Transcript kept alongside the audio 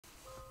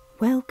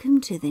Welcome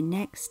to the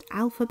next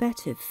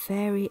Alphabet of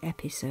Fairy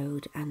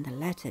episode, and the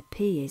letter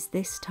P is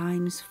this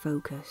time's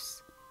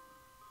focus.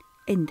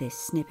 In this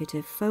snippet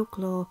of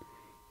folklore,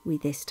 we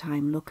this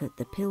time look at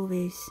the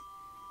Pilwiz,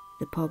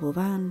 the Pobel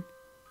Vean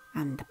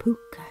and the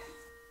Pouques.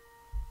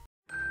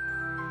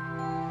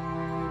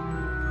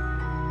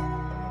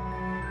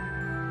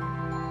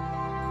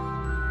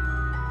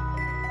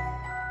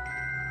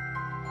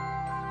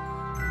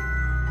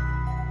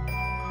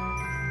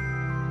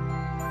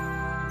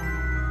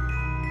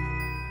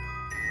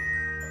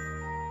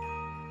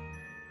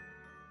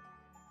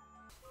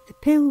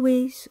 The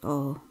Pilwiz,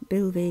 or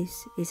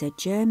Pilwiz, is a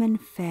German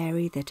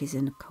fairy that is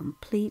a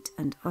complete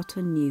and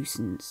utter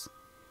nuisance,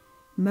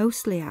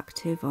 mostly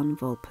active on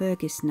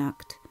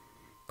Walpurgisnacht,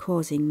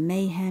 causing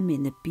mayhem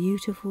in the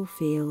beautiful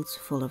fields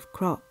full of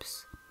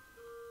crops.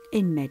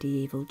 In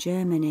medieval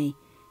Germany,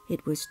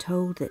 it was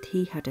told that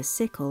he had a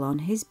sickle on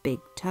his big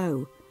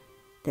toe,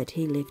 that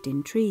he lived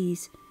in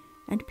trees,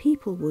 and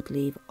people would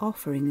leave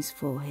offerings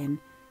for him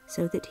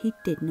so that he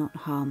did not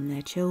harm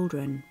their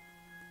children.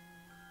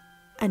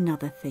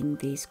 Another thing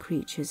these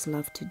creatures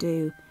love to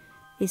do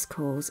is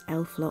cause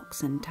elf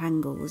locks and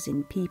tangles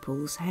in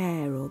people's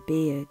hair or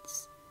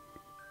beards.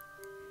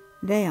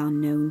 They are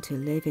known to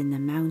live in the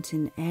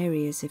mountain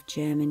areas of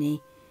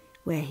Germany,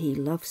 where he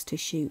loves to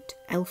shoot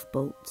elf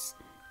bolts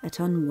at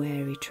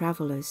unwary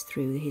travellers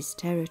through his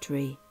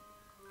territory.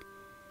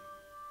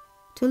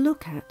 To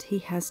look at, he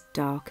has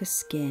darker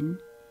skin,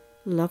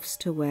 loves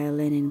to wear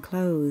linen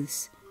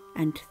clothes,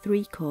 and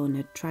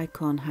three-cornered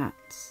tricorn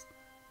hats.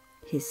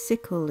 His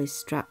sickle is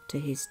strapped to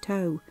his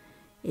toe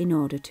in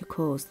order to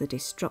cause the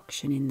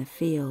destruction in the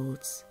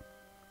fields.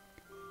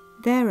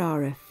 There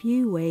are a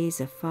few ways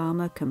a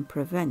farmer can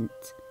prevent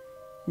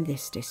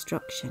this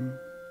destruction.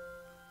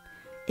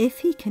 If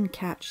he can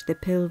catch the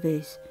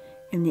Pilwiz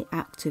in the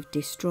act of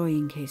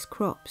destroying his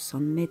crops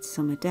on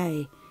Midsummer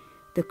Day,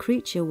 the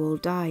creature will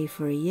die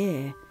for a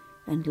year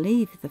and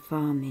leave the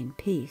farm in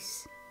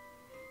peace.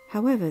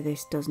 However,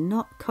 this does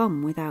not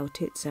come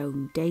without its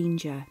own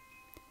danger.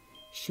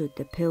 Should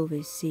the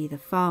Pilwiz see the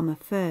farmer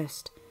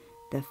first,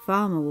 the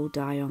farmer will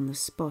die on the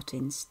spot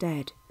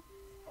instead.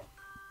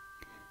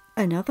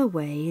 Another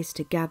way is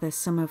to gather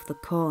some of the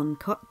corn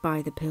cut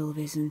by the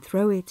Pilwiz and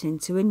throw it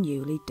into a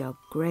newly dug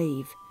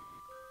grave.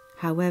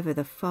 However,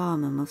 the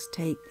farmer must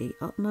take the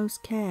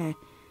utmost care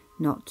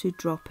not to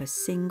drop a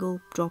single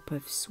drop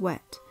of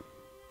sweat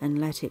and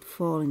let it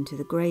fall into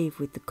the grave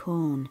with the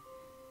corn.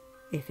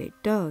 If it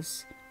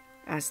does,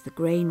 as the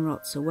grain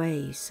rots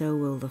away, so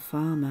will the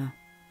farmer.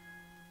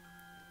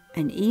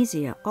 An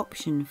easier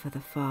option for the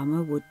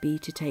farmer would be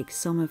to take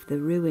some of the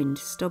ruined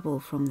stubble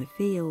from the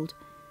field,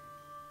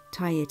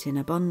 tie it in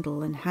a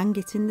bundle and hang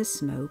it in the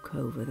smoke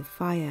over the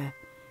fire.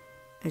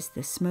 As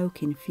the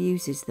smoke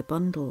infuses the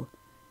bundle,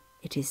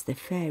 it is the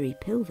fairy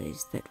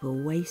Pilwiz that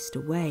will waste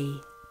away.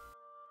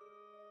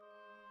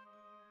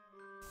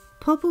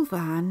 Pobel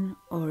Vean,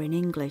 or in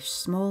English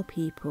small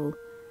people,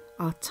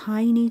 are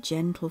tiny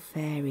gentle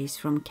fairies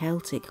from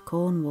Celtic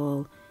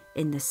Cornwall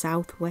in the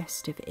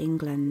southwest of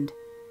England.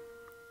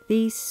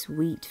 These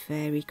sweet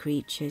fairy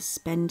creatures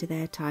spend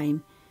their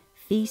time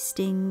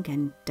feasting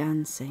and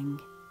dancing.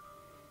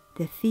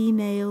 The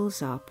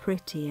females are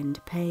pretty and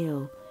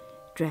pale,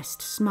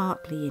 dressed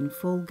smartly in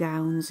full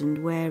gowns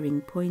and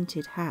wearing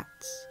pointed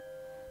hats.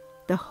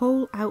 The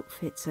whole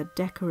outfits are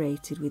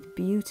decorated with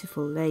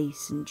beautiful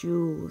lace and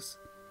jewels.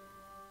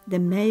 The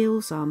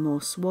males are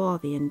more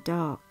swarthy and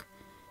dark,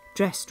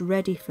 dressed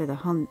ready for the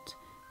hunt,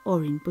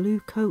 or in blue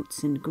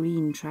coats and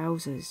green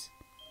trousers.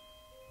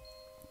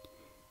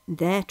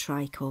 Their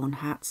tricorn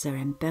hats are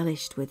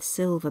embellished with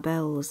silver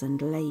bells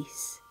and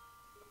lace.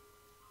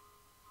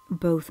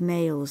 Both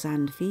males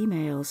and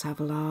females have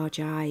large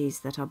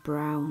eyes that are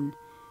brown,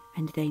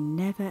 and they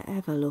never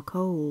ever look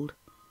old.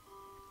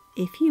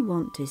 If you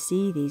want to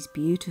see these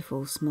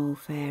beautiful small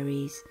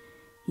fairies,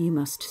 you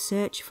must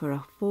search for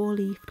a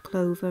four-leaved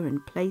clover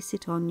and place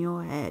it on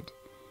your head.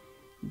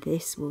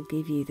 This will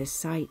give you the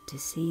sight to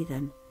see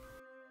them.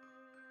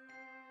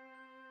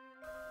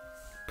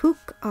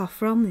 Pouques are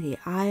from the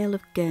Isle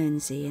of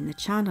Guernsey in the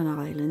Channel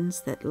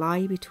Islands that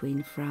lie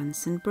between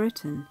France and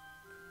Britain.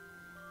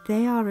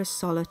 They are a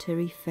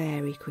solitary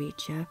fairy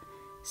creature,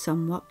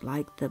 somewhat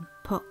like the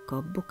Puck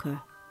or Booker.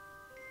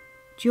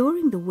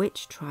 During the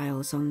witch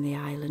trials on the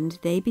island,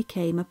 they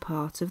became a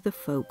part of the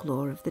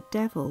folklore of the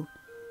devil,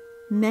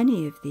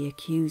 many of the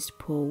accused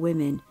poor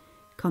women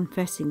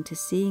confessing to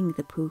seeing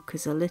the Pouque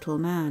as a little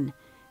man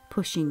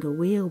pushing a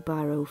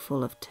wheelbarrow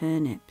full of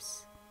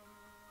turnips.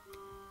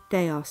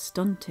 They are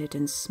stunted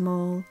and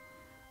small,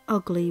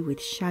 ugly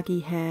with shaggy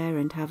hair,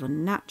 and have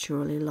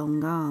unnaturally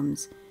long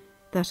arms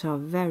that are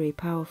very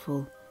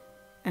powerful,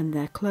 and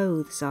their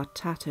clothes are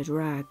tattered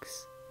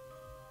rags.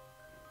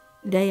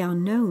 They are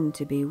known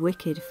to be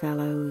wicked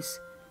fellows,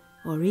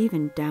 or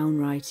even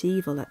downright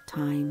evil at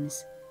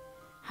times.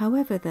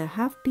 However, there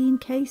have been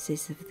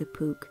cases of the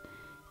Pouques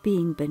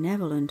being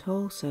benevolent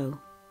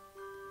also.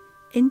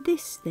 In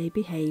this they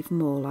behave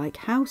more like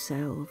house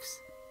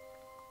elves.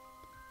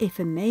 If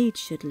a maid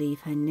should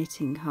leave her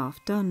knitting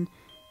half done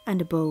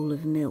and a bowl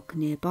of milk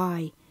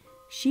nearby,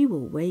 she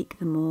will wake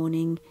the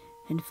morning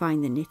and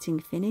find the knitting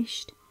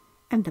finished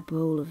and the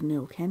bowl of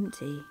milk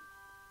empty.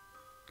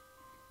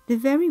 The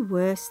very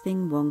worst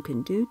thing one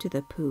can do to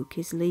the Pouque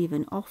is leave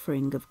an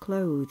offering of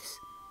clothes.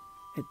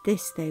 At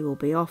this they will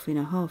be off in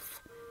a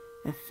huff,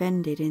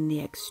 offended in the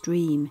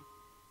extreme.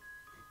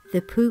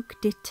 The Pouque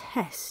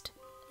detest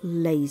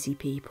lazy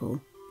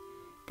people.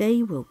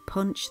 They will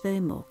punch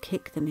them or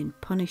kick them in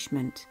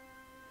punishment,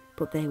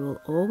 but they will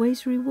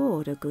always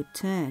reward a good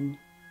turn.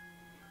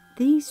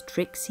 These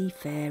tricksy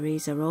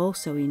fairies are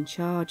also in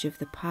charge of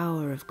the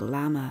power of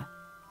glamour.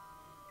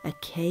 A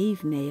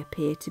cave may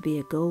appear to be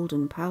a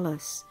golden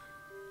palace.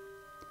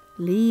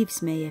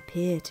 Leaves may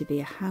appear to be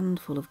a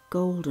handful of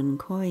golden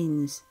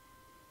coins.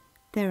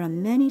 There are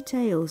many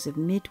tales of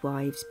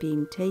midwives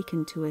being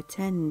taken to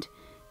attend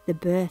the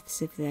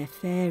births of their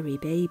fairy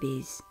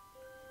babies.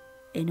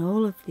 In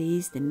all of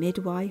these, the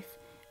midwife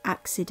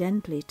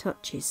accidentally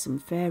touches some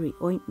fairy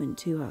ointment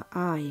to her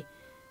eye,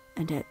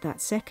 and at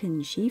that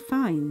second she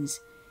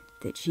finds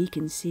that she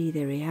can see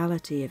the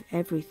reality of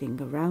everything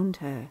around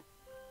her.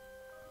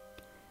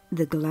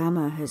 The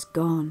glamour has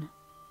gone.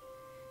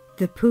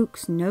 The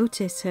Pouques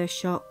notice her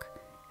shock,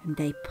 and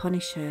they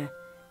punish her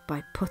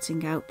by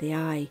putting out the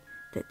eye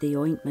that the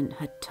ointment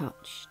had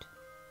touched.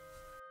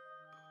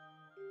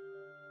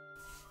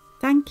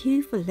 Thank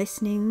you for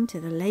listening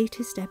to the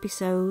latest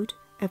episode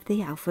of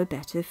the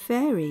Alphabet of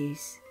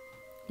Fairies,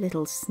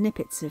 little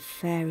snippets of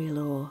fairy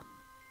lore.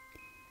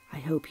 I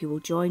hope you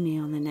will join me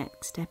on the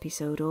next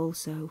episode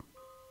also.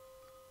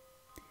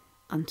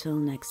 Until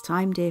next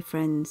time, dear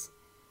friends,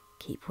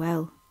 keep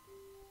well,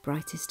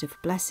 brightest of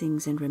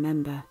blessings, and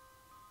remember,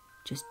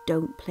 just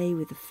don't play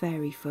with the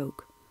fairy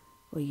folk,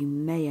 or you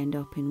may end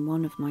up in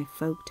one of my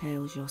folk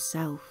tales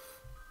yourself.